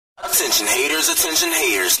Attention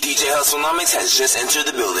haters, DJ Hustlenomics has just entered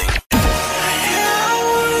the building.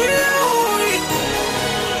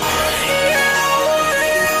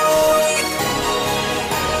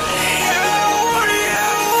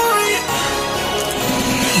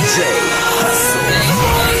 DJ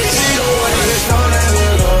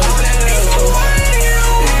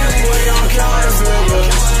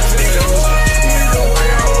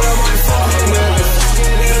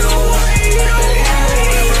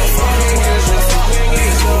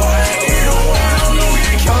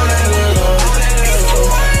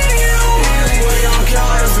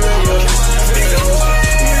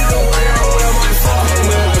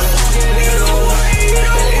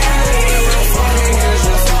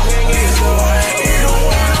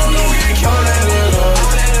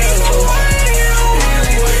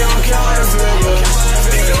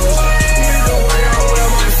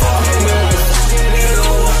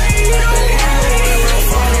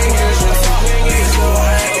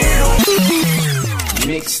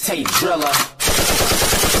mixtape driller.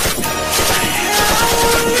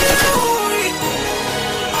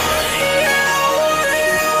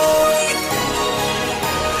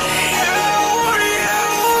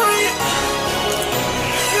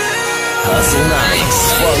 Hustlenomics,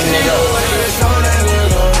 fuck nigga.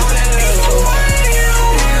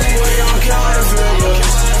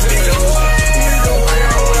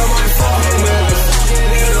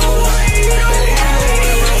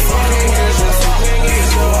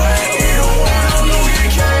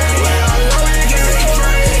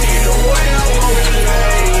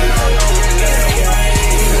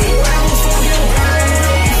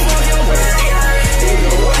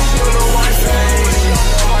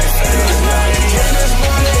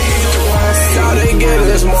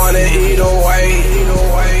 This morning, either way.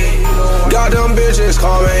 Got them bitches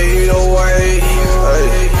coming either way.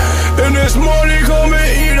 And this money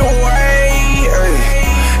coming either way.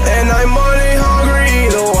 And I'm money hungry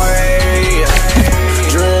either way.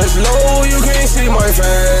 Dress low, you can't see my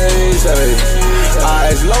face.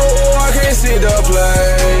 Eyes low, I can't see the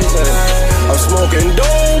place. I'm smoking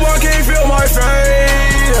dope, I can't feel my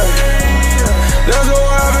face. That's what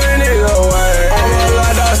happened either way. I'ma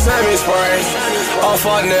let that semi-spray. A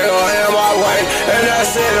fuck nigga in my way, and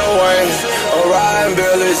that's it away. I'm riding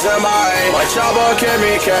Billy's in my aim. My chopper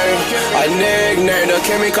Kimmy K. I nicknamed the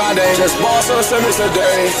Kimmy Kade. Just bought some semis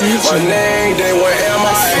today. My name, they went in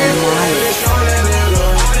my aim.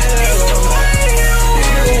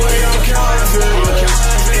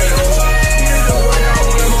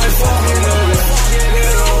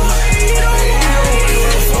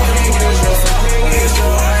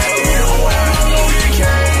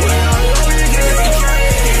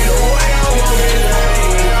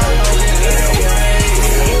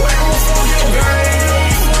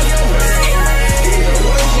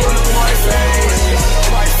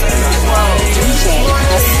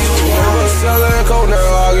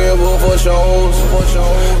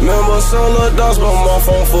 Remember solar dogs, but my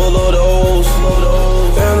phone full of those.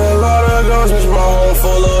 And a lot of guns, bitch, my home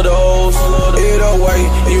full of those. Either way,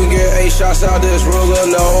 you get 8 shots out this Ruger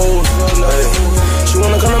nose. She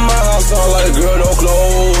wanna come to my house, I'm like, girl, no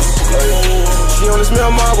clothes. She only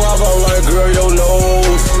smell my guap, I'm like, girl, your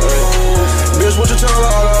nose. Bitch, what you tell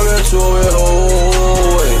her, I'm into it, oh.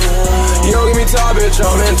 You don't give me top, bitch,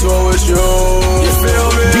 I'm into it with you. You feel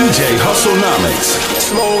me? DJ Hustlenomics.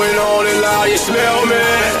 Smoking on it loud, you smell me.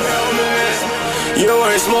 You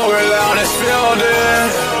ain't smoking loud, it's filled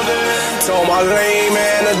in. Told my lame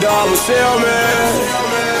man the dog will sell me.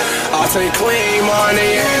 I take clean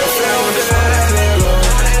money and filmed it.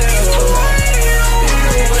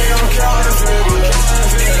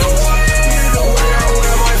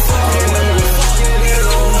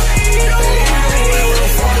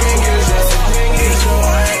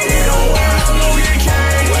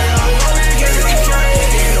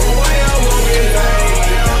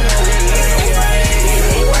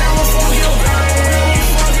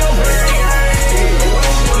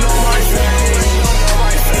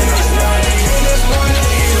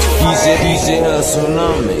 DJ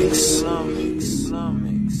Hustlenomics.